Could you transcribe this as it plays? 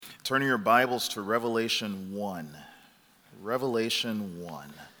Turning your Bibles to Revelation 1. Revelation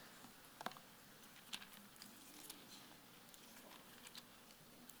 1.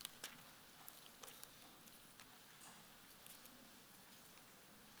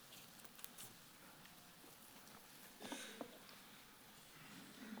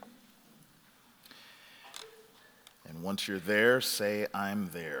 And once you're there, say, I'm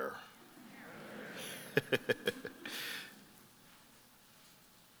there.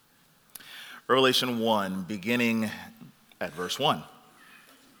 Revelation 1, beginning at verse 1.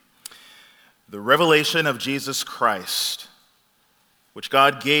 The revelation of Jesus Christ, which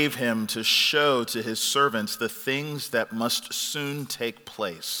God gave him to show to his servants the things that must soon take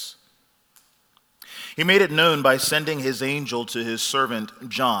place. He made it known by sending his angel to his servant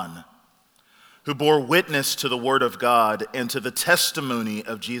John, who bore witness to the word of God and to the testimony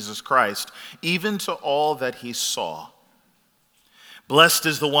of Jesus Christ, even to all that he saw. Blessed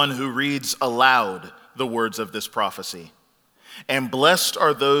is the one who reads aloud the words of this prophecy, and blessed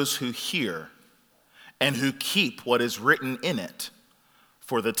are those who hear and who keep what is written in it,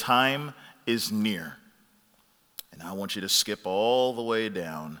 for the time is near. And I want you to skip all the way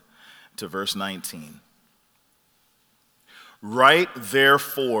down to verse 19. Write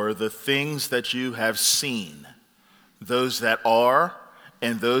therefore the things that you have seen, those that are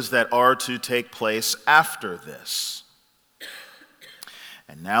and those that are to take place after this.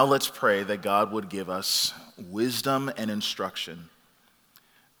 And now let's pray that God would give us wisdom and instruction,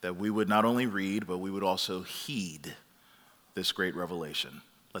 that we would not only read, but we would also heed this great revelation.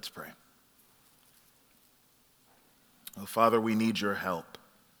 Let's pray. Oh, Father, we need your help.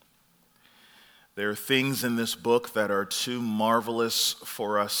 There are things in this book that are too marvelous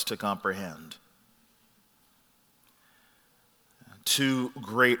for us to comprehend. Too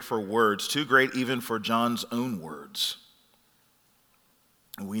great for words, too great even for John's own words.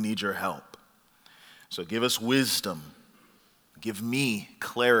 We need your help. So give us wisdom. Give me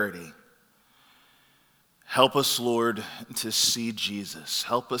clarity. Help us, Lord, to see Jesus.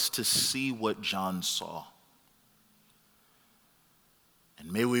 Help us to see what John saw.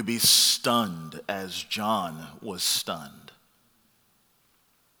 And may we be stunned as John was stunned.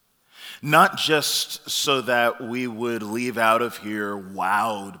 Not just so that we would leave out of here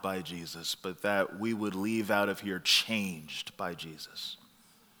wowed by Jesus, but that we would leave out of here changed by Jesus.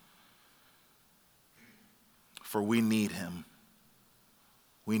 For we need him.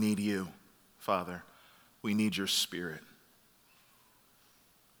 We need you, Father. We need your Spirit.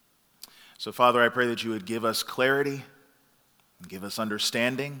 So, Father, I pray that you would give us clarity and give us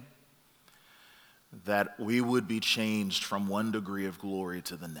understanding, that we would be changed from one degree of glory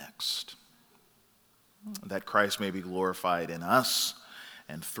to the next, that Christ may be glorified in us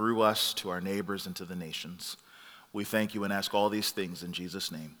and through us to our neighbors and to the nations. We thank you and ask all these things in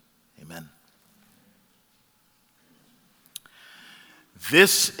Jesus' name. Amen.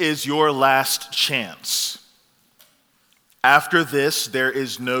 This is your last chance. After this, there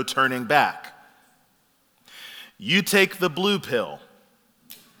is no turning back. You take the blue pill.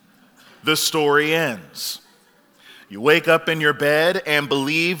 The story ends. You wake up in your bed and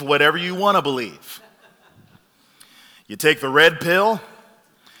believe whatever you want to believe. You take the red pill,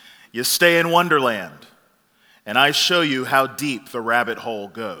 you stay in Wonderland, and I show you how deep the rabbit hole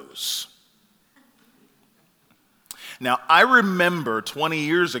goes. Now, I remember 20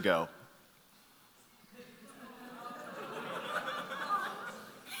 years ago,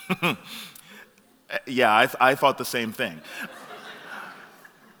 yeah, I thought the same thing.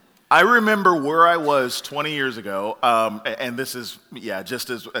 I remember where I was 20 years ago, and this is,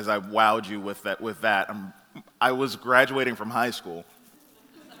 just as I wowed you with that, I was graduating from high school,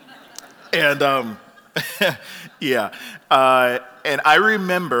 and and I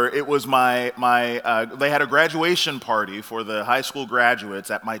remember it was my they had a graduation party for the high school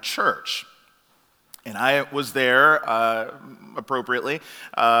graduates at my church. And I was there appropriately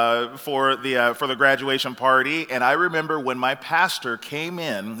for the graduation party. And I remember when my pastor came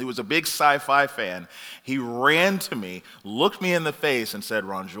in, he was a big sci-fi fan. He ran to me, looked me in the face, and said,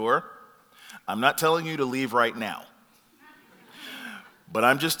 "Ronjour, I'm not telling you to leave right now, but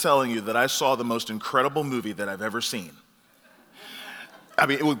I'm just telling you that I saw the most incredible movie that I've ever seen." I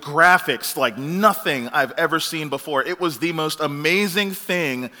mean, it was graphics like nothing I've ever seen before. It was the most amazing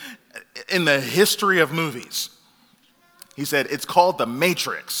thing in the history of movies. He said, "It's called The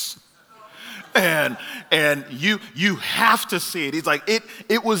Matrix. And you have to see it." He's like,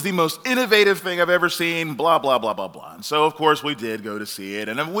 it was the most innovative thing I've ever seen, blah, blah, blah, blah, blah. And so, of course, we did go to see it,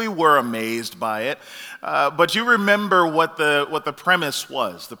 and we were amazed by it. But you remember what the premise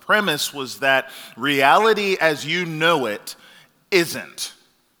was. The premise was that reality as you know it isn't.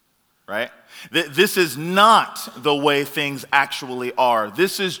 right? This is not the way things actually are.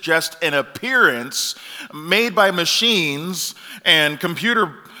 This is just an appearance made by machines and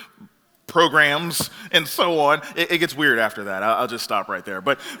computer programs and so on. It gets weird after that. I'll just stop right there.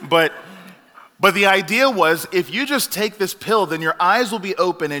 But the idea was, if you just take this pill, then your eyes will be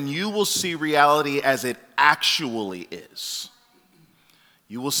open and you will see reality as it actually is.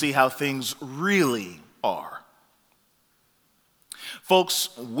 You will see how things really are.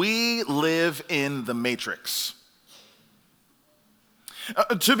 Folks, we live in the Matrix.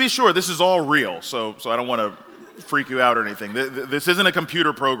 To be sure, this is all real, so I don't want to freak you out or anything. This isn't a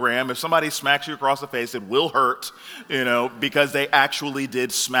computer program. If somebody smacks you across the face, it will hurt, because they actually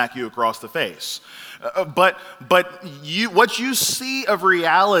did smack you across the face. But what you see of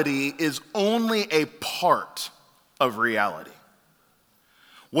reality is only a part of reality.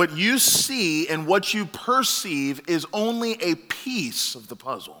 What you see and what you perceive is only a piece of the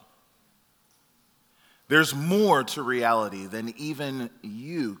puzzle. There's more to reality than even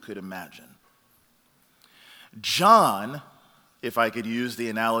you could imagine. John, if I could use the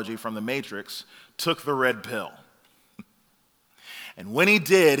analogy from the Matrix, took the red pill. And when he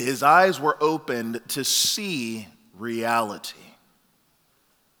did, his eyes were opened to see reality.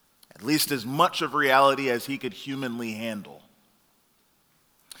 At least as much of reality as he could humanly handle.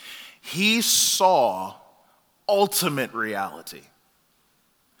 He saw ultimate reality.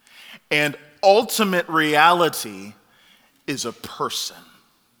 And ultimate reality is a person.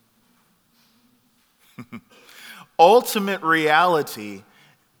 Ultimate reality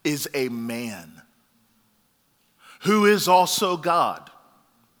is a man who is also God.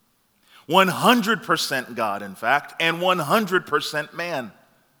 100% God, in fact, and 100% man.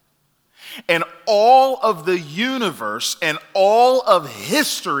 And all of the universe and all of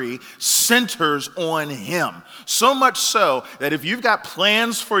history centers on him. So much so that if you've got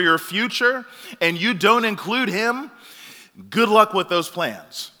plans for your future and you don't include him, good luck with those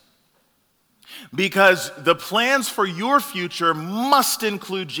plans. Because the plans for your future must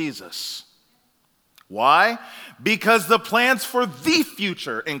include Jesus. Why? Because the plans for the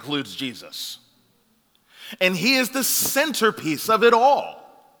future includes Jesus. And he is the centerpiece of it all.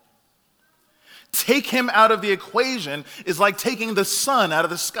 Take him out of the equation is like taking the sun out of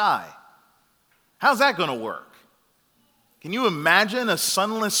the sky. How's that going to work? Can you imagine a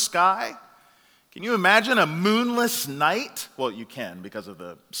sunless sky? Can you imagine a moonless night? Well, you can because of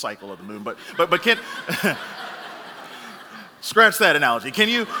the cycle of the moon, but can scratch that analogy. Can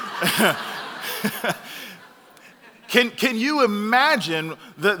you can you imagine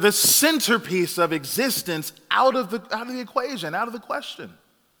the centerpiece of existence out of the equation, out of the question?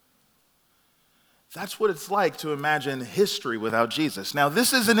 That's what it's like to imagine history without Jesus. Now,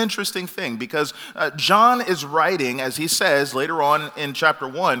 this is an interesting thing because John is writing, as he says later on in chapter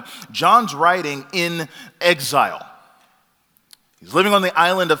 1, John's writing in exile. He's living on the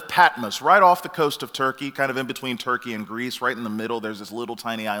island of Patmos, right off the coast of Turkey, kind of in between Turkey and Greece. Right in the middle, there's this little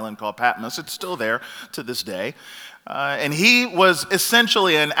tiny island called Patmos. It's still there to this day. And he was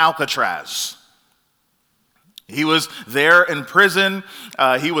essentially an Alcatraz. He was there in prison.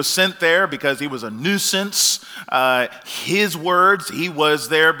 He was sent there because he was a nuisance. His words, he was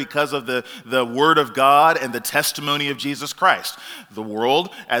there because of the word of God and the testimony of Jesus Christ. The world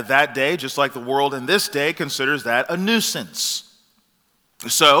at that day, just like the world in this day, considers that a nuisance.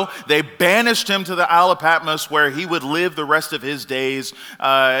 So they banished him to the Isle of Patmos, where he would live the rest of his days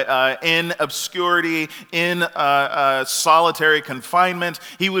in obscurity, in solitary confinement.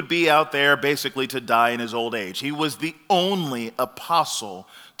 He would be out there basically to die in his old age. He was the only apostle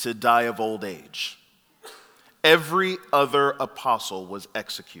to die of old age. Every other apostle was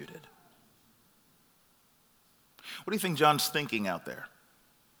executed. What do you think John's thinking out there?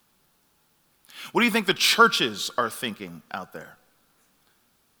 What do you think the churches are thinking out there?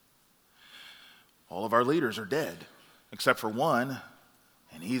 All of our leaders are dead, except for one,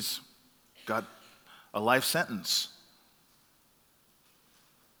 and he's got a life sentence.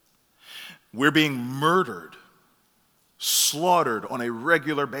 We're being murdered, slaughtered on a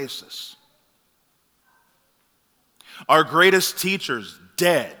regular basis. Our greatest teachers,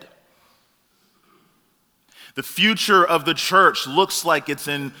 dead. The future of the church looks like it's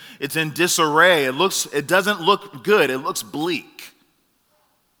in disarray. It doesn't look good. It looks bleak.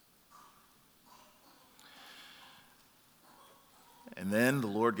 And then the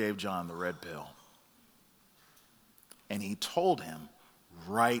Lord gave John the red pill. And he told him,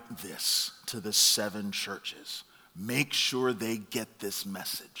 write this to the 7 churches. Make sure they get this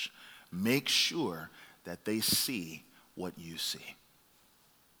message. Make sure that they see what you see.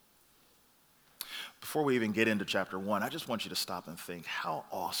 before we even get into chapter 1, I just want you to stop and think how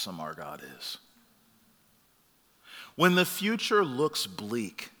awesome our God is. When the future looks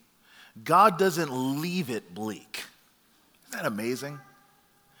bleak, God doesn't leave it bleak. Isn't that amazing?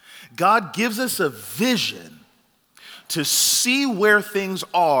 God gives us a vision to see where things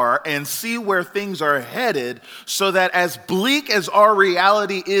are and see where things are headed, so that as bleak as our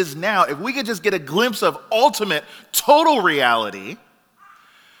reality is now, if we could just get a glimpse of ultimate, total reality,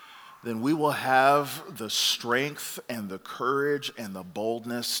 then we will have the strength and the courage and the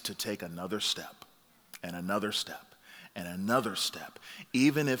boldness to take another step and another step and another step,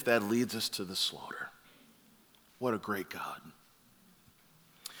 even if that leads us to the slaughter. What a great God.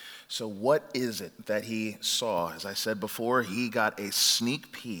 So what is it that he saw? As I said before, he got a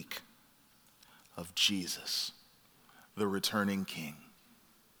sneak peek of Jesus, the returning king.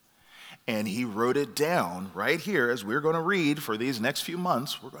 And he wrote it down right here as we're going to read for these next few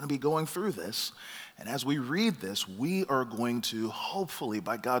months. We're going to be going through this. And as we read this, we are going to, hopefully,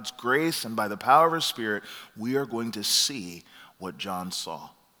 by God's grace and by the power of his Spirit, we are going to see what John saw,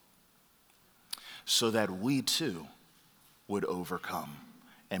 so that we too would overcome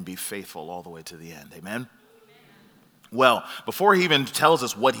and be faithful all the way to the end. Amen? Well, before he even tells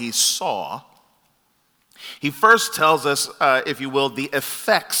us what he saw, he first tells us, if you will, the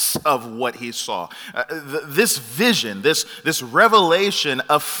effects of what he saw. This vision, this revelation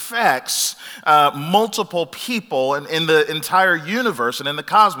affects multiple people in the entire universe and in the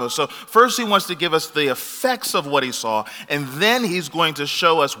cosmos. So first he wants to give us the effects of what he saw, and then he's going to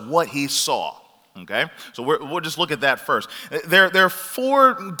show us what he saw. Okay, so we'll just look at that first. There are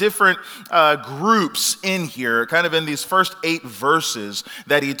 4 different groups in here, kind of in these first 8 verses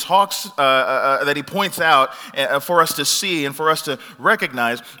that he talks, that he points out for us to see and for us to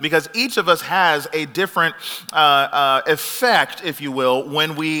recognize, because each of us has a different effect, if you will,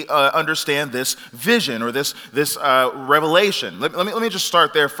 when we understand this vision or this revelation. Let me just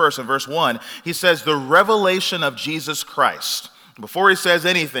start there first in verse 1. He says, the revelation of Jesus Christ. Before he says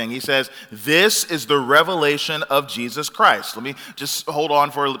anything, he says, this is the revelation of Jesus Christ. Let me just hold on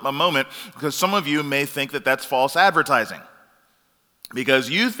for a moment, because some of you may think that that's false advertising, because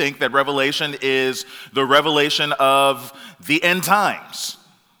you think that revelation is the revelation of the end times.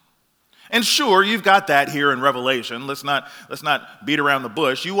 And sure, you've got that here in Revelation. Let's not beat around the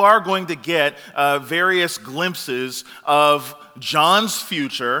bush. You are going to get various glimpses of John's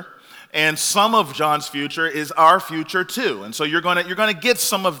future, and some of John's future is our future too. And so you're going to get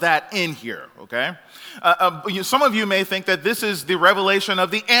some of that in here, okay? Some of you may think that this is the revelation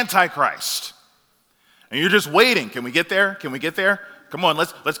of the Antichrist. And you're just waiting. Can we get there? Can we get there? Come on,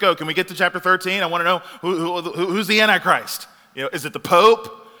 let's go. Can we get to chapter 13? I want to know who's the Antichrist. Is it the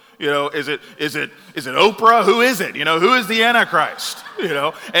Pope? Is it Oprah? Who is it? Who is the Antichrist?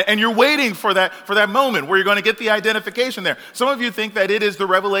 And you're waiting for that moment where you're going to get the identification there. Some of you think that it is the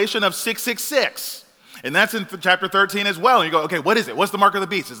revelation of 666. And that's in chapter 13 as well. And you go, okay, what is it? What's the mark of the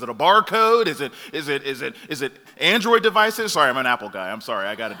beast? Is it a barcode? Is it Android devices? Sorry, I'm an Apple guy. I'm sorry,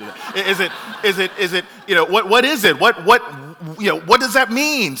 I got to do that. What is it? What does that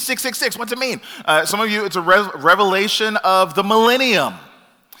mean? 666, what's it mean? Some of you, it's a revelation of the millennium.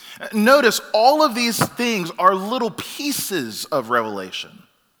 Notice all of these things are little pieces of Revelation.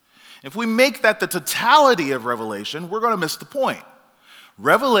 If we make that the totality of Revelation, we're going to miss the point.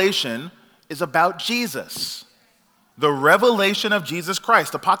 Revelation is about Jesus. The revelation of Jesus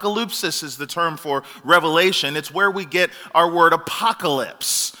Christ. Apocalypsis is the term for revelation. It's where we get our word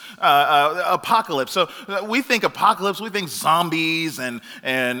apocalypse. Apocalypse. So we think apocalypse, we think zombies and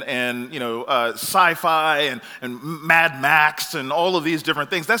sci-fi and Mad Max and all of these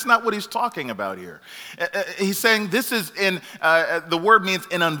different things. That's not what he's talking about here. He's saying this is the word means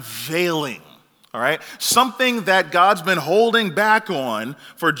an unveiling. All right, something that God's been holding back on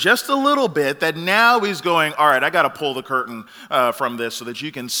for just a little bit, that now he's going, all right, I got to pull the curtain from this so that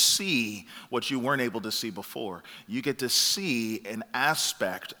you can see what you weren't able to see before. You get to see an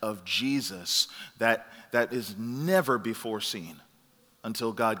aspect of Jesus that is never before seen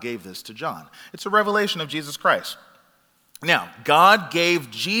until God gave this to John. It's a revelation of Jesus Christ. Now, God gave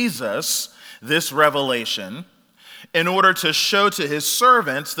Jesus this revelation in order to show to his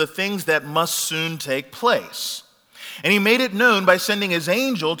servants the things that must soon take place. And he made it known by sending his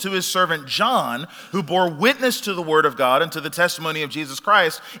angel to his servant John, who bore witness to the word of God and to the testimony of Jesus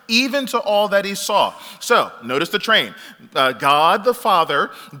Christ, even to all that he saw. So, notice the train. God the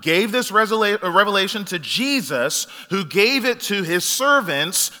Father gave this revelation to Jesus, who gave it to his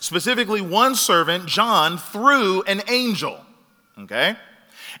servants, specifically one servant, John, through an angel. Okay?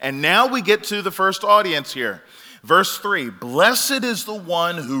 And now we get to the first audience here. Verse 3, blessed is the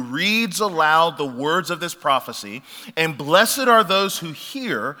one who reads aloud the words of this prophecy, and blessed are those who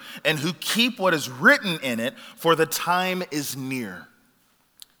hear and who keep what is written in it, for the time is near.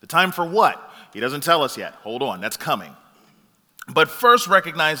 The time for what? He doesn't tell us yet. Hold on, that's coming. But first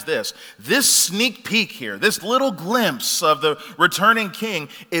recognize this sneak peek here, this little glimpse of the returning king,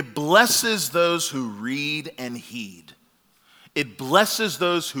 it blesses those who read and heed. It blesses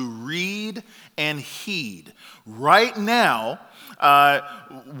those who read and heed. Right now,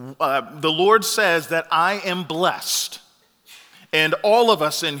 the Lord says that I am blessed. And all of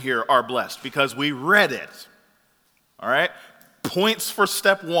us in here are blessed because we read it. All right? Points for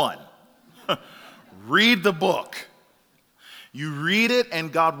step one. Read the book. You read it and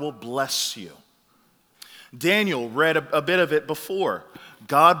God will bless you. Daniel read a bit of it before.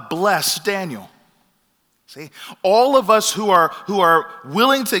 God blessed Daniel. See, all of us who are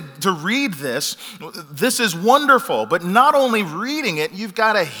willing to read this is wonderful. But not only reading it, you've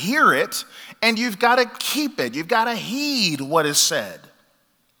got to hear it and you've got to keep it. You've got to heed what is said.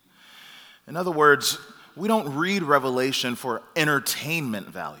 In other words, we don't read Revelation for entertainment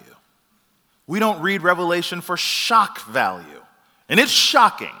value. We don't read Revelation for shock value. And it's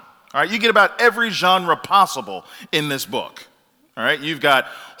shocking. All right, you get about every genre possible in this book. All right, you've got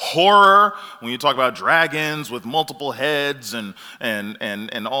horror when you talk about dragons with multiple heads and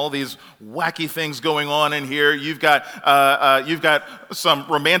all these wacky things going on in here. You've got some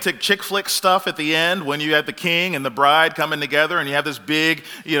romantic chick flick stuff at the end when you have the king and the bride coming together and you have this big,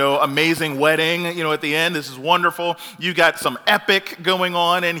 amazing wedding, at the end. This is wonderful. You've got some epic going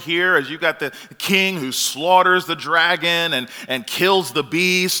on in here as you've got the king who slaughters the dragon and kills the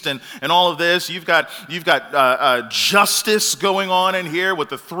beast and all of this. You've got justice going on in here with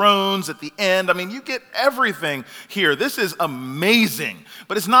the thrones at the end. I mean, you get everything here. This is amazing,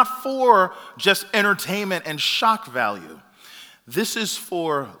 but it's not for just entertainment and shock value. This is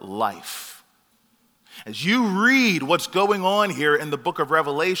for life. As you read what's going on here in the book of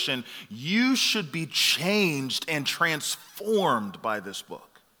Revelation, you should be changed and transformed by this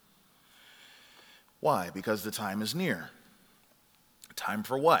book. Why? Because the time is near. Time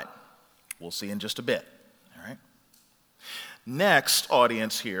for what? We'll see in just a bit. All right. Next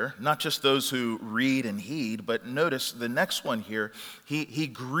audience here, not just those who read and heed, but notice the next one here, he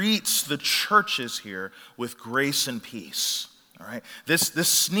greets the churches here with grace and peace. All right, this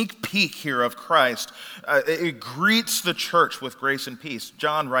sneak peek here of Christ, it greets the church with grace and peace.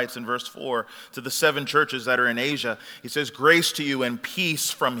 John writes in verse 4 to the 7 churches that are in Asia, he says, grace to you and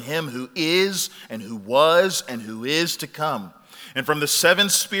peace from him who is and who was and who is to come, and from the 7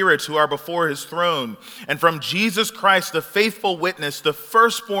 spirits who are before his throne, and from Jesus Christ, the faithful witness, the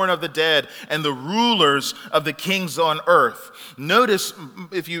firstborn of the dead, and the rulers of the kings on earth. Notice,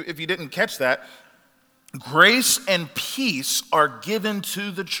 if you didn't catch that, grace and peace are given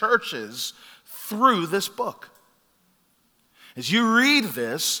to the churches through this book. As you read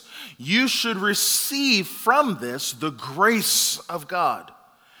this, you should receive from this the grace of God.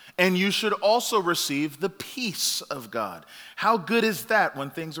 And you should also receive the peace of God. How good is that when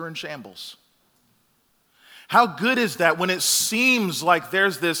things are in shambles? How good is that when it seems like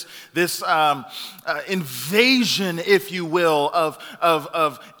there's this invasion, if you will,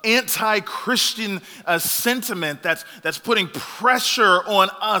 of anti-Christian sentiment that's putting pressure on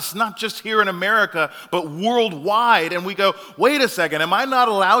us, not just here in America, but worldwide. And we go, wait a second, am I not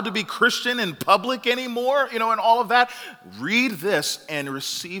allowed to be Christian in public anymore? And all of that. Read this and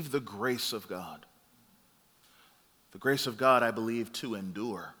receive the grace of God. The grace of God, I believe, to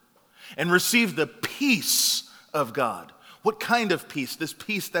endure. And receive the peace of God. What kind of peace? This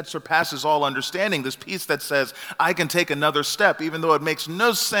peace that surpasses all understanding. This peace that says, I can take another step, even though it makes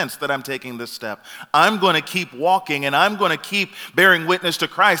no sense that I'm taking this step. I'm going to keep walking and I'm going to keep bearing witness to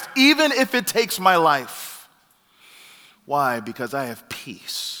Christ, even if it takes my life. Why? Because I have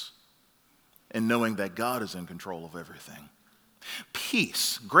peace in knowing that God is in control of everything.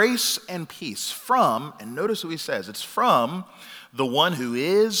 Peace, grace and peace from, and notice who he says, it's from the one who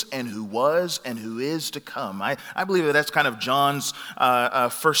is and who was and who is to come. I believe that's kind of John's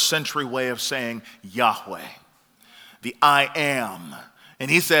first century way of saying Yahweh, the I am.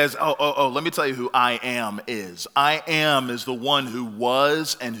 And he says, let me tell you who I am is. I am is the one who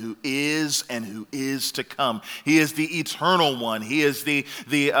was and who is to come. He is the eternal one. He is the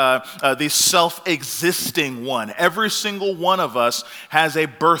self-existing one. Every single one of us has a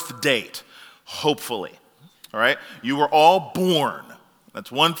birth date, hopefully. All right? You were all born.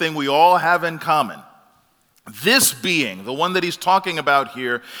 That's one thing we all have in common. This being, the one that he's talking about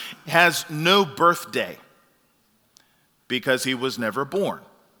here, has no birthday because he was never born.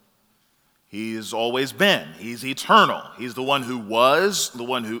 He's always been. He's eternal. He's the one who was, the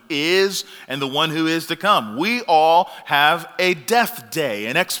one who is, and the one who is to come. We all have a death day,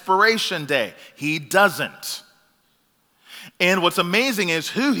 an expiration day. He doesn't. And what's amazing is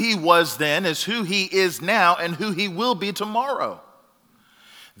who he was then is who he is now and who he will be tomorrow.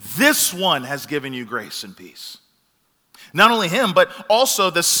 This one has given you grace and peace. Not only him, but also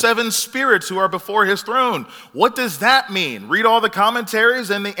the 7 spirits who are before his throne. What does that mean? Read all the commentaries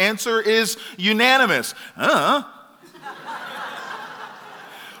and the answer is unanimous.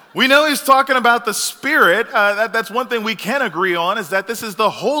 We know he's talking about the Spirit. That's one thing we can agree on, is that this is the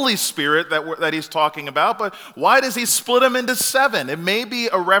Holy Spirit that he's talking about. But why does he split them into 7? It may be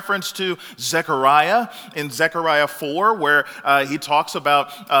a reference to Zechariah in Zechariah 4, where he talks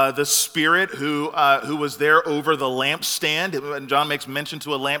about the Spirit who was there over the lampstand. And John makes mention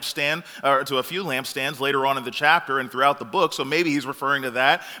to a lampstand, or to a few lampstands later on in the chapter and throughout the book. So maybe he's referring to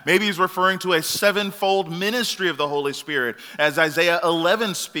that. Maybe he's referring to a 7-fold ministry of the Holy Spirit, as Isaiah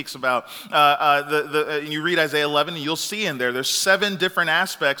 11 speaks about. You read Isaiah 11 and you'll see in there's 7 different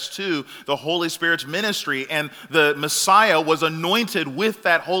aspects to the Holy Spirit's ministry, and the Messiah was anointed with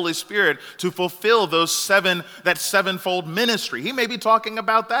that Holy Spirit to fulfill that 7-fold ministry. He may be talking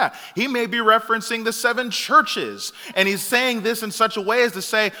about that. He may be referencing the 7 churches, and he's saying this in such a way as to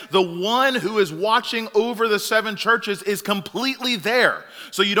say the one who is watching over the 7 churches is completely there.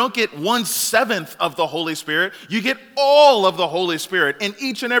 So you don't get 1/7 of the Holy Spirit, you get all of the Holy Spirit in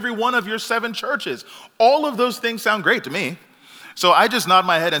each and every one of your 7 churches. All of those things sound great to me. So I just nod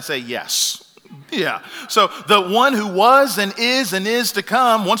my head and say yes. Yeah. So the one who was and is to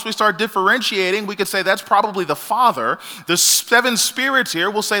come, once we start differentiating, we could say that's probably the Father. The 7 spirits here,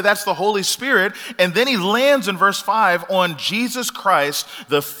 we'll say that's the Holy Spirit. And then he lands in verse 5 on Jesus Christ,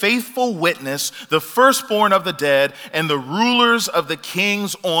 the faithful witness, the firstborn of the dead, and the rulers of the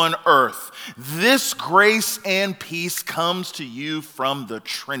kings on earth. This grace and peace comes to you from the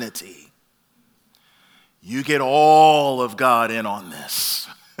Trinity. You get all of God in on this.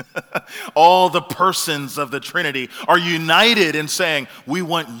 All the persons of the Trinity are united in saying, we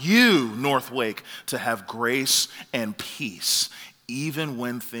want you, Northwake, to have grace and peace, even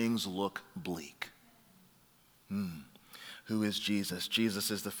when things look bleak. Who is Jesus?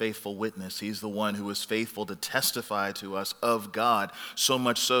 Jesus is the faithful witness. He's the one who is faithful to testify to us of God, so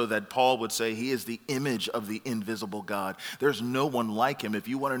much so that Paul would say he is the image of the invisible God. There's no one like him. If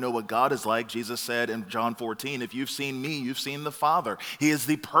you want to know what God is like, Jesus said in John 14, if you've seen me, you've seen the Father. He is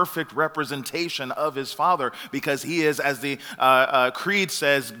the perfect representation of his Father, because he is, as the creed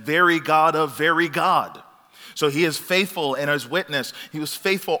says, very God of very God. So he is faithful in his witness. He was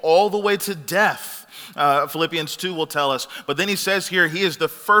faithful all the way to death. Philippians 2 will tell us. But then he says here, he is the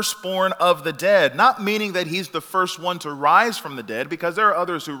firstborn of the dead, not meaning that he's the first one to rise from the dead, because there are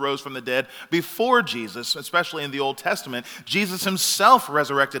others who rose from the dead before Jesus, especially in the Old Testament. Jesus himself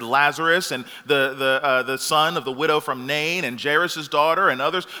resurrected Lazarus and the son of the widow from Nain and Jairus' daughter and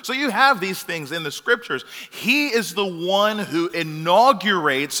others. So you have these things in the scriptures. He is the one who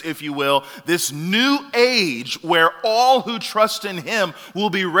inaugurates, if you will, this new age where all who trust in him will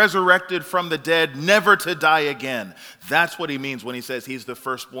be resurrected from the dead, never to die again. That's what he means when he says he's the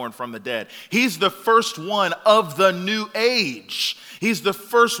firstborn from the dead. He's the first one of the new age. He's the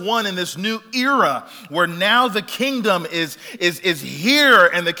first one in this new era where now the kingdom is here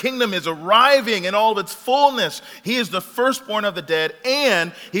and the kingdom is arriving in all of its fullness. He is the firstborn of the dead,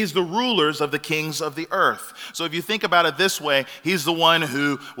 and he's the rulers of the kings of the earth. So if you think about it this way, he's the one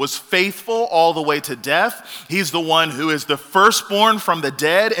who was faithful all the way to death. He's the one who is the firstborn from the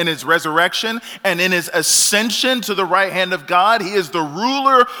dead in his resurrection, and in his ascension to the right hand of God, he is the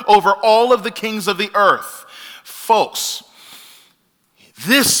ruler over all of the kings of the earth. Folks,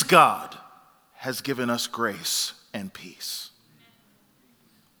 this God has given us grace and peace.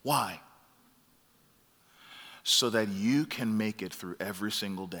 Why? So that you can make it through every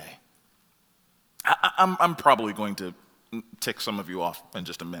single day. I'm probably going to tick some of you off in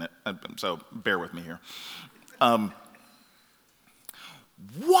just a minute, so bear with me here.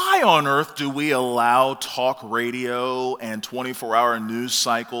 Why on earth do we allow talk radio and 24-hour news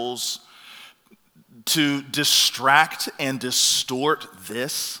cycles to distract and distort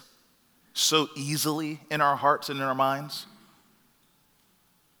this so easily in our hearts and in our minds?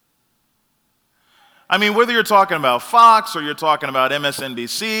 I mean, whether you're talking about Fox or you're talking about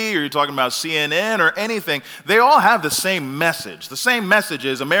MSNBC or you're talking about CNN or anything, they all have the same message. The same message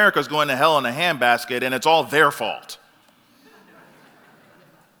is America's going to hell in a handbasket and it's all their fault.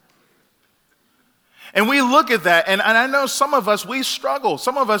 And we look at that, and I know some of us, we struggle.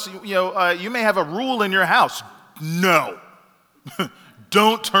 Some of us, you may have a rule in your house. No.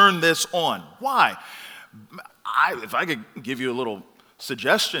 Don't turn this on. Why? If I could give you a little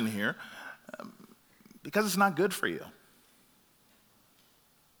suggestion here, because it's not good for you.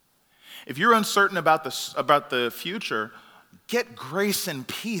 If you're uncertain about the future, get grace and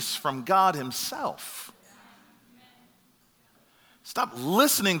peace from God himself. Stop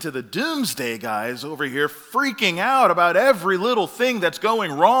listening to the doomsday guys over here freaking out about every little thing that's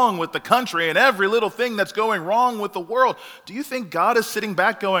going wrong with the country and every little thing that's going wrong with the world. Do you think God is sitting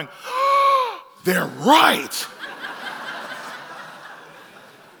back going, oh, they're right?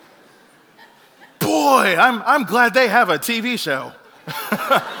 Boy, I'm glad they have a TV show.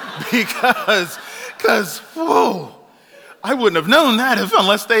 because, whoa, I wouldn't have known that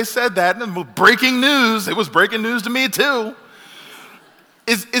unless they said that. Breaking news, it was breaking news to me too.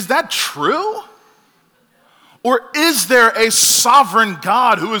 Is that true? Or is there a sovereign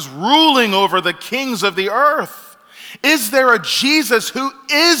God who is ruling over the kings of the earth? Is there a Jesus who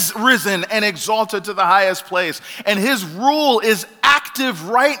is risen and exalted to the highest place, and his rule is active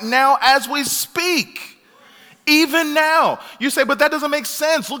right now as we speak? Even now. You say, but that doesn't make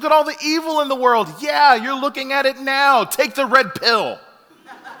sense. Look at all the evil in the world. Yeah, you're looking at it now. Take the red pill.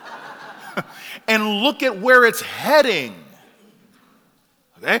 And look at where it's heading.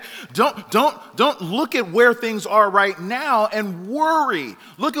 Okay? Don't look at where things are right now and worry.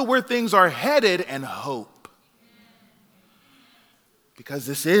 Look at where things are headed and hope. Because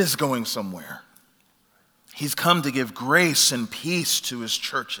this is going somewhere. He's come to give grace and peace to his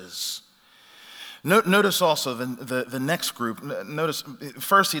churches. Notice also the next group. Notice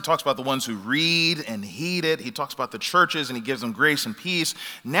first he talks about the ones who read and heed it. He talks about the churches and he gives them grace and peace.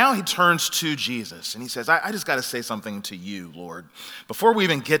 Now he turns to Jesus and he says, I just got to say something to you, Lord. Before we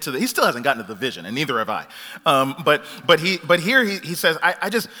even get to he still hasn't gotten to the vision, and neither have I. But here he says,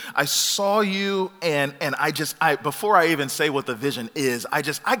 I saw you and before I even say what the vision is, I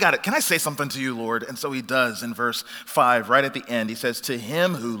got it. Can I say something to you, Lord? And so he does in verse 5, right at the end. He says, to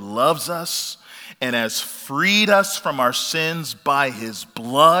him who loves us and has freed us from our sins by his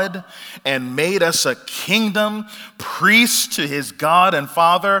blood and made us a kingdom, priests to his God and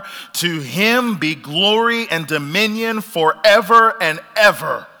Father, to him be glory and dominion forever and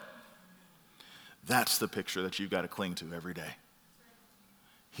ever. That's the picture that you've got to cling to every day.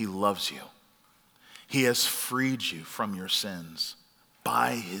 He loves you. He has freed you from your sins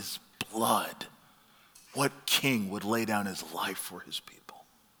by his blood. What king would lay down his life for his people?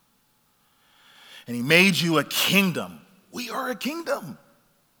 And he made you a kingdom. We are a kingdom.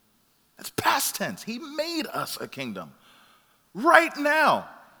 That's past tense. He made us a kingdom. Right now,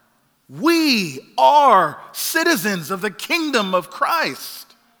 we are citizens of the kingdom of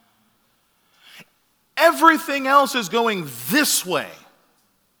Christ. Everything else is going this way.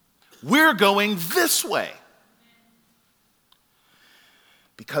 We're going this way.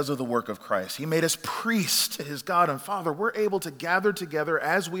 Because of the work of Christ. He made us priests to his God and Father. We're able to gather together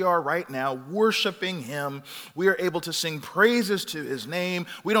as we are right now, worshiping him. We are able to sing praises to his name.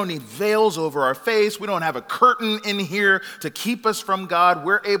 We don't need veils over our face. We don't have a curtain in here to keep us from God.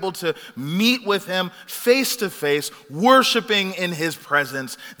 We're able to meet with him face to face, worshiping in his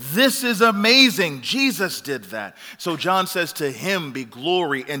presence. This is amazing. Jesus did that. So John says, to him be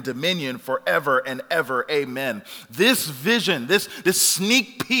glory and dominion forever and ever. Amen. This vision, this sneak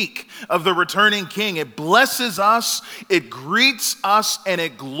peek of the returning king, it blesses us, it greets us, and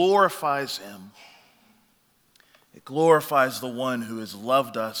it glorifies him. It glorifies the one who has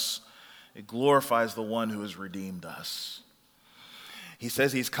loved us. It glorifies the one who has redeemed us. He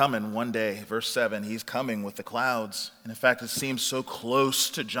says he's coming one day, verse 7, he's coming with the clouds. And in fact, it seems so close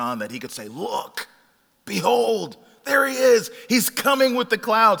to John that he could say, look, behold, there he is. He's coming with the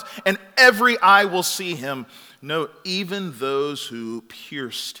clouds, and every eye will see him. Note, even those who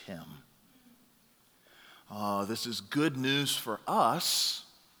pierced him. This is good news for us,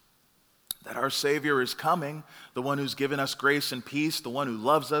 that our Savior is coming, the one who's given us grace and peace, the one who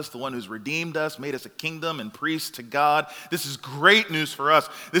loves us, the one who's redeemed us, made us a kingdom and priests to God. This is great news for us.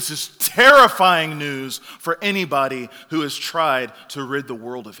 This is terrifying news for anybody who has tried to rid the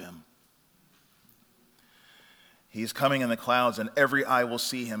world of him. He's coming in the clouds, and every eye will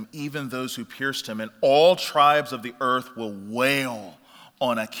see him, even those who pierced him, and all tribes of the earth will wail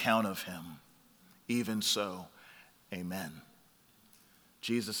on account of him. Even so, amen.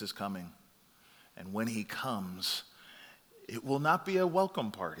 Jesus is coming, and when he comes, it will not be a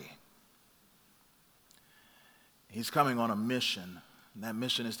welcome party. He's coming on a mission, and that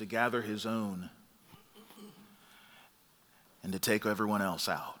mission is to gather his own and to take everyone else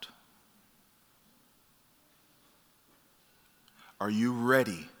out. Are you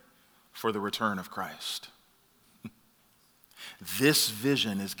ready for the return of Christ? This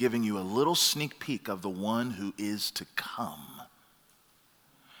vision is giving you a little sneak peek of the one who is to come.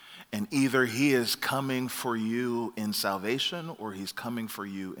 And either he is coming for you in salvation or he's coming for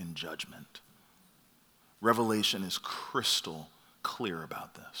you in judgment. Revelation is crystal clear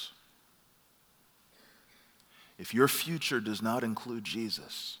about this. If your future does not include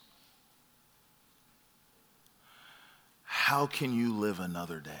Jesus, how can you live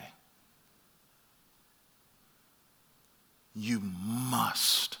another day? You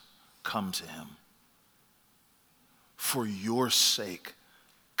must come to him. For your sake,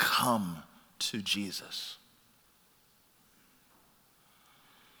 come to Jesus.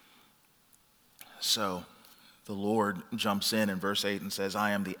 So the Lord jumps in verse 8 and says,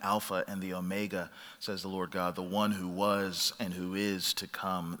 I am the Alpha and the Omega, says the Lord God, the one who was and who is to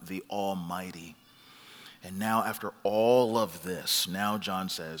come, the Almighty. And now after all of this, now John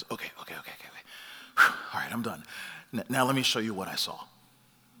says, okay. Whew, all right, I'm done. Now let me show you what I saw.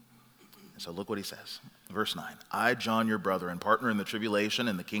 And so look what he says. Verse 9, I, John, your brother and partner in the tribulation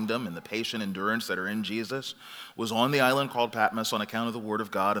and the kingdom and the patient endurance that are in Jesus, was on the island called Patmos on account of the word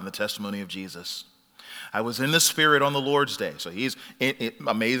of God and the testimony of Jesus. I was in the Spirit on the Lord's day. So he's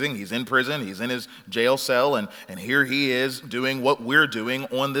amazing. He's in prison. He's in his jail cell. And here he is doing what we're doing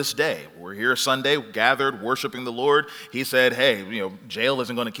on this day. We're here Sunday, gathered, worshiping the Lord. He said, hey, jail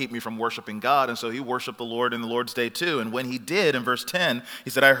isn't going to keep me from worshiping God. And so he worshiped the Lord in the Lord's day too. And when he did, in verse 10, he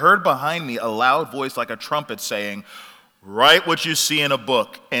said, I heard behind me a loud voice like a trumpet saying, write what you see in a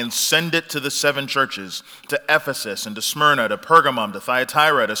book and send it to the 7 churches, to Ephesus and to Smyrna, to Pergamum, to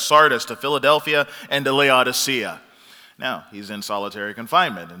Thyatira, to Sardis, to Philadelphia, and to Laodicea. Now, he's in solitary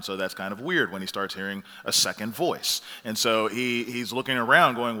confinement, and so that's kind of weird when he starts hearing a second voice. And so he's looking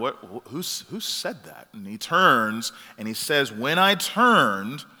around going, who said that? And he turns, and he says, when I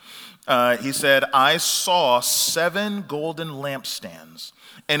turned, he said, I saw 7 golden lampstands.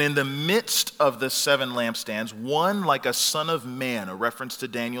 And in the midst of the 7 lampstands, one like a son of man, a reference to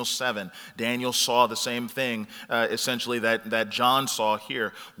Daniel 7. Daniel saw the same thing, essentially, that John saw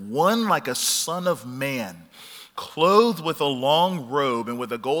here. One like a son of man, clothed with a long robe and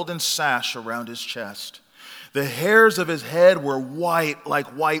with a golden sash around his chest. The hairs of his head were white, like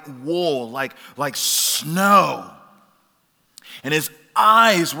white wool, like snow. And his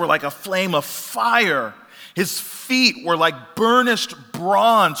eyes were like a flame of fire. His feet were like burnished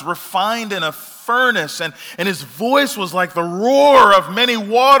bronze refined in a furnace, and his voice was like the roar of many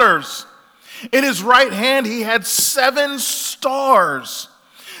waters. In his right hand he had 7 stars.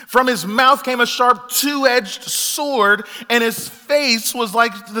 From his mouth came a sharp 2-edged sword, and his face was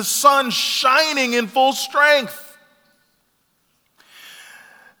like the sun shining in full strength.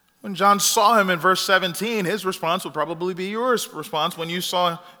 When John saw him in verse 17, his response would probably be your response when you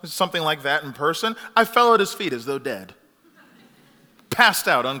saw something like that in person. I fell at his feet as though dead. Passed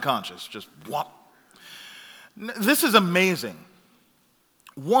out, unconscious, just whop. This is amazing.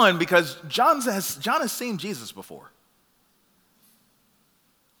 One, because John has seen Jesus before.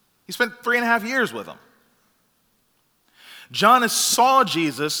 He spent 3.5 years with him. John saw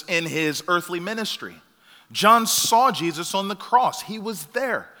Jesus in his earthly ministry. John saw Jesus on the cross. He was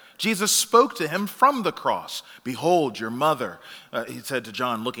there. Jesus spoke to him from the cross. Behold your mother, he said to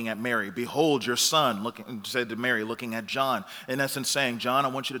John, looking at Mary. Behold your son, said to Mary, looking at John. In essence saying, John, I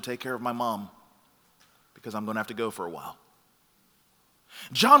want you to take care of my mom because I'm going to have to go for a while.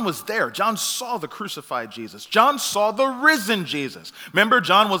 John was there. John saw the crucified Jesus. John saw the risen Jesus. Remember,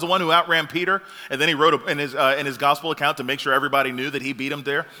 John was the one who outran Peter, and then he wrote in his gospel account to make sure everybody knew that he beat him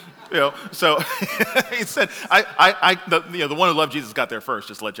there. So he said, the one who loved Jesus got there first,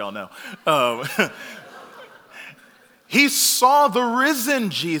 just to let y'all know. He saw the risen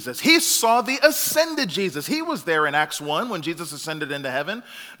Jesus. He saw the ascended Jesus. He was there in Acts 1 when Jesus ascended into heaven.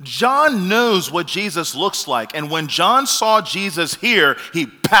 John knows what Jesus looks like. And when John saw Jesus here, he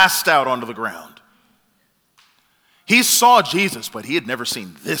passed out onto the ground. He saw Jesus, but he had never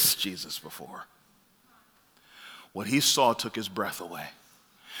seen this Jesus before. What he saw took his breath away.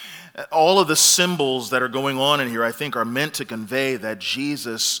 All of the symbols that are going on in here, I think, are meant to convey that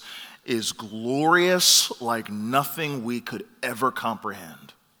Jesus is glorious like nothing we could ever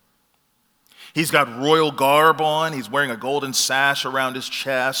comprehend. He's got royal garb on. He's wearing a golden sash around his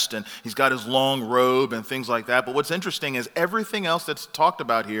chest, and he's got his long robe and things like that. But what's interesting is everything else that's talked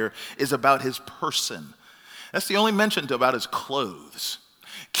about here is about his person. That's the only mention about his clothes.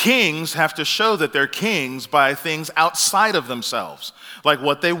 Kings have to show that they're kings by things outside of themselves, like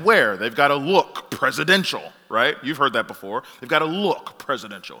what they wear. They've got to look presidential, right? You've heard that before. They've got to look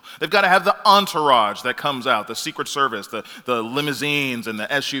presidential. They've got to have the entourage that comes out, the Secret Service, the limousines and the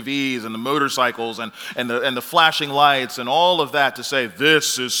SUVs and the motorcycles and the flashing lights and all of that to say,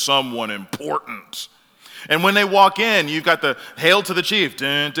 this is someone important. And when they walk in, you've got the hail to the chief.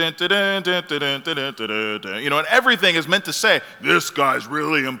 Dun, dun, dun, dun, dun, dun, dun, dun, dun, dun. And everything is meant to say, this guy's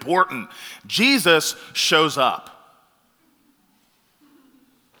really important. Jesus shows up.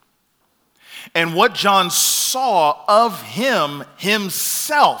 And what John saw of him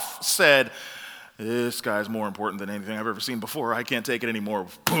himself said, this guy's more important than anything I've ever seen before. I can't take it anymore.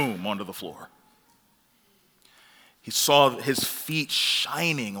 Boom, onto the floor. He saw his feet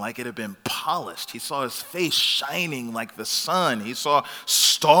shining like it had been polished. He saw his face shining like the sun. He saw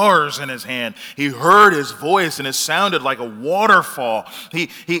stars in his hand. He heard his voice and it sounded like a waterfall.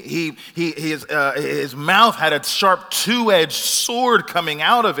 His mouth had a sharp two-edged sword coming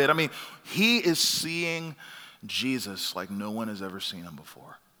out of it. I mean, he is seeing Jesus like no one has ever seen him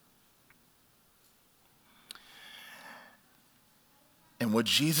before. And what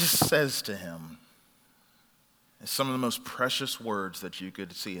Jesus says to him is some of the most precious words that you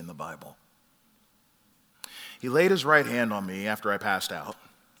could see in the Bible. He laid his right hand on me after I passed out.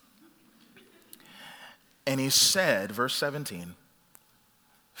 And he said, verse 17,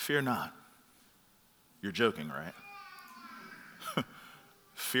 fear not. You're joking, right?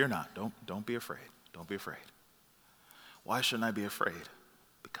 Fear not. Don't be afraid. Don't be afraid. Why shouldn't I be afraid?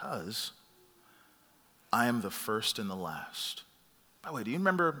 Because I am the first and the last. By the way, do you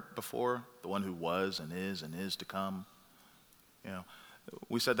remember before the one who was and is to come?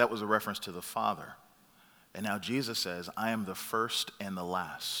 We said that was a reference to the Father. And now Jesus says, I am the first and the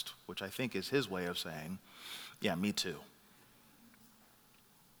last, which I think is his way of saying, yeah, me too.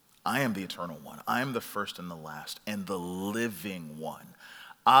 I am the eternal one. I am the first and the last and the living one.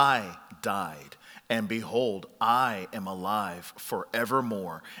 I died, and behold, I am alive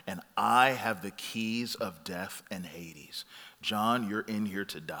forevermore, and I have the keys of death and Hades. John, you're in here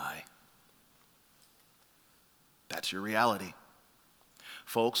to die. That's your reality.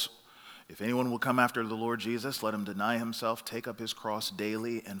 Folks, if anyone will come after the Lord Jesus, let him deny himself, take up his cross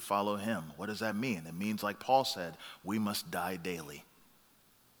daily, and follow him. What does that mean? It means, like Paul said, we must die daily.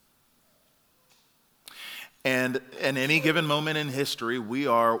 And in any given moment in history, we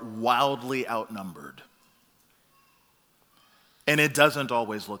are wildly outnumbered. And it doesn't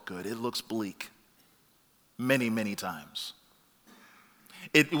always look good. It looks bleak many, many times.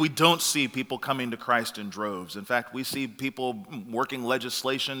 We don't see people coming to Christ in droves. In fact, we see people working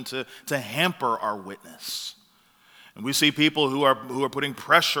legislation to hamper our witness. And we see people who are putting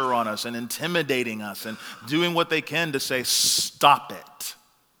pressure on us and intimidating us and doing what they can to say, stop it.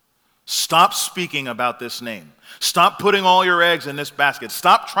 Stop speaking about this name. Stop putting all your eggs in this basket.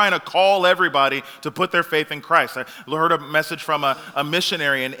 Stop trying to call everybody to put their faith in Christ. I heard a message from a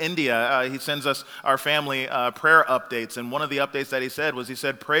missionary in India. He sends us, our family, prayer updates. And one of the updates that he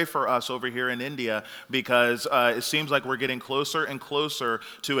said, pray for us over here in India because it seems like we're getting closer and closer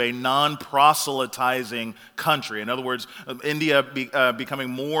to a non-proselytizing country. In other words, India becoming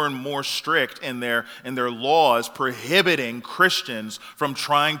more and more strict in their laws prohibiting Christians from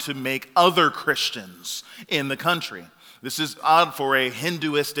trying to make other Christians in the country. This is odd for a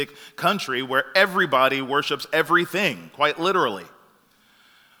Hinduistic country where everybody worships everything, quite literally.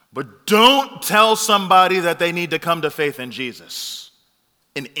 But don't tell somebody that they need to come to faith in Jesus.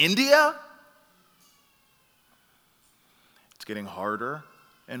 In India, it's getting harder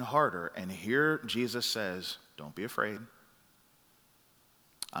and harder. And here Jesus says, don't be afraid.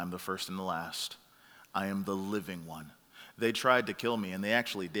 I'm the first and the last. I am the living one. They tried to kill me, and they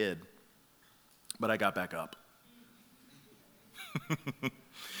actually did. But I got back up.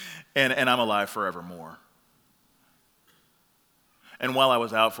 and I'm alive forevermore. And while I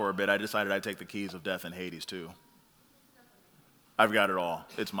was out for a bit, I decided I'd take the keys of death and Hades too. I've got it all.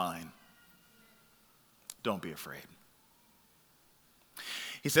 It's mine. Don't be afraid.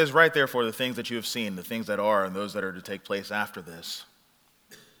 He says, write therefore the things that you have seen, the things that are, and those that are to take place after this.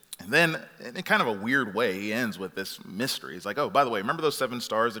 And then, in kind of a weird way, he ends with this mystery. He's like, oh, by the way, remember those 7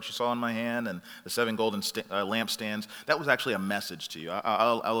 stars that you saw in my hand and the 7 golden lampstands? That was actually a message to you.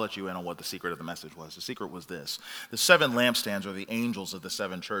 I'll let you in on what the secret of the message was. The secret was this. The 7 lampstands are the angels of the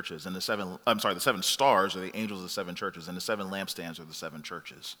 7 churches, and the 7 stars are the angels of the 7 churches, and the 7 lampstands are the 7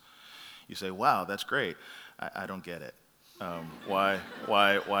 churches. You say, wow, that's great. I don't get it. Why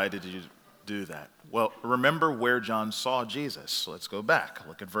did you do that? Well, remember where John saw Jesus. So let's go back.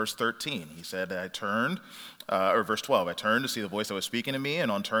 Look at verse 13. He said, or verse 12, I turned to see the voice that was speaking to me,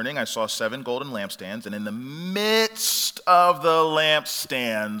 and on turning I saw 7 golden lampstands, and in the midst of the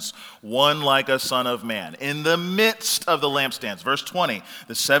lampstands, one like a son of man. In the midst of the lampstands. Verse 20,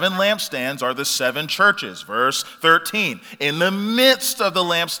 the 7 lampstands are the 7 churches. Verse 13, in the midst of the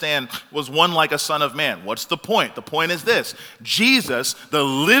lampstand was one like a son of man. What's the point? The point is this: Jesus, the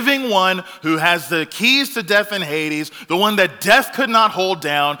living one who has the keys to death and Hades, the one that death could not hold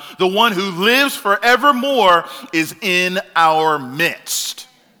down, the one who lives forevermore, is in our midst.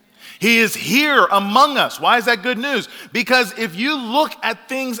 He is here among us. Why is that good news? Because if you look at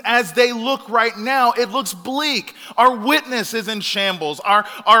things as they look right now, it looks bleak. Our witness is in shambles. Our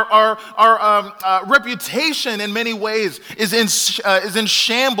reputation in many ways is in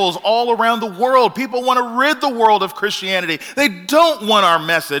shambles all around the world. People want to rid the world of Christianity. They don't want our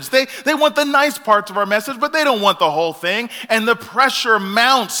message. They want the nice parts of our message, but they don't want the whole thing. And the pressure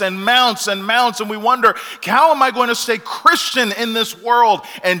mounts and mounts and mounts, and we wonder, how am I going to stay Christian in this world?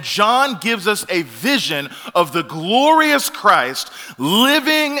 And John gives us a vision of the glorious Christ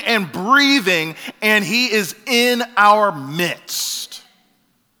living and breathing, and he is in our midst.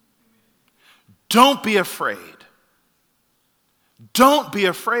 Don't be afraid. Don't be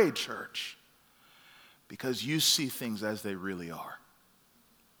afraid, church, because you see things as they really are.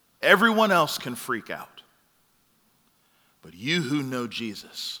 Everyone else can freak out, but you who know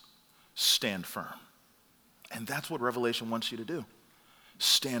Jesus, stand firm. And that's what Revelation wants you to do.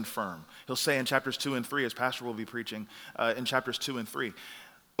 Stand firm. He'll say in chapters 2 and 3, as Pastor will be preaching in chapters 2 and 3,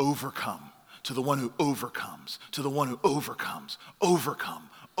 overcome. To the one who overcomes. To the one who overcomes. Overcome.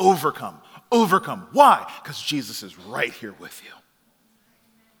 Overcome. Overcome. Why? Because Jesus is right here with you.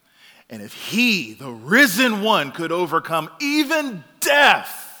 And if he, the risen one, could overcome even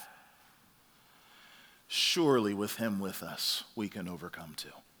death, surely with him with us, we can overcome too.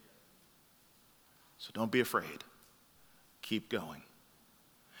 So don't be afraid. Keep going.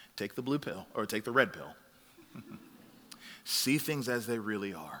 Take the blue pill, or take the red pill. See things as they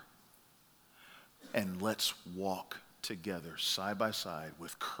really are. And let's walk together side by side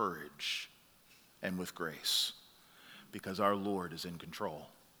with courage and with grace, because our Lord is in control.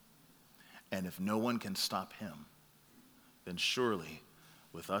 And if no one can stop him, then surely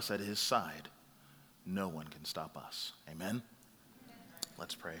with us at his side, no one can stop us. Amen?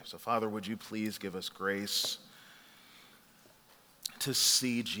 Let's pray. So Father, would you please give us grace to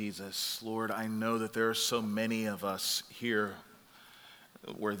see Jesus. Lord, I know that there are so many of us here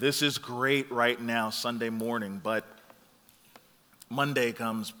where this is great right now, Sunday morning, but Monday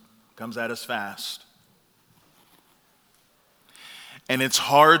comes at us fast. And it's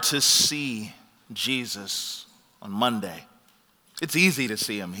hard to see Jesus on Monday. It's easy to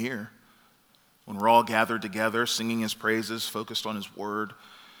see him here when we're all gathered together, singing his praises, focused on his word.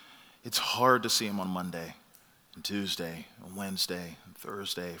 It's hard to see him on Monday, and Tuesday, and Wednesday, and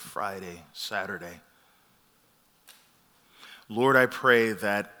Thursday, Friday, Saturday. Lord, I pray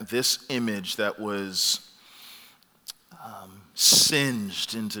that this image that was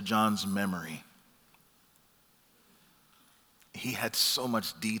singed into John's memory, he had so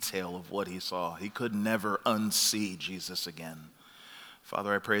much detail of what he saw. He could never unsee Jesus again.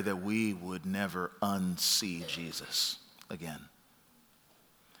 Father, I pray that we would never unsee Jesus again.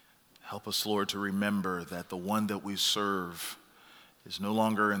 Help us, Lord, to remember that the one that we serve is no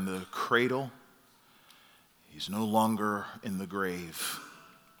longer in the cradle. He's no longer in the grave.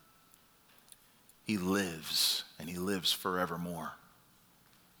 He lives, and he lives forevermore.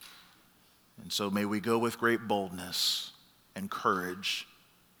 And so may we go with great boldness and courage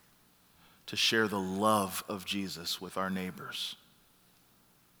to share the love of Jesus with our neighbors.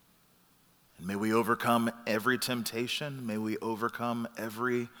 And may we overcome every temptation. May we overcome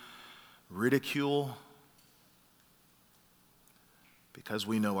every ridicule, because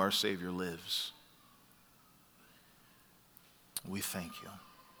we know our Savior lives. We thank you.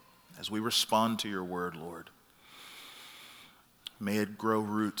 As we respond to your word, Lord, may it grow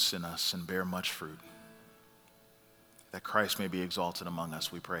roots in us and bear much fruit, that Christ may be exalted among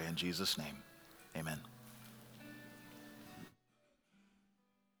us, we pray in Jesus' name. Amen.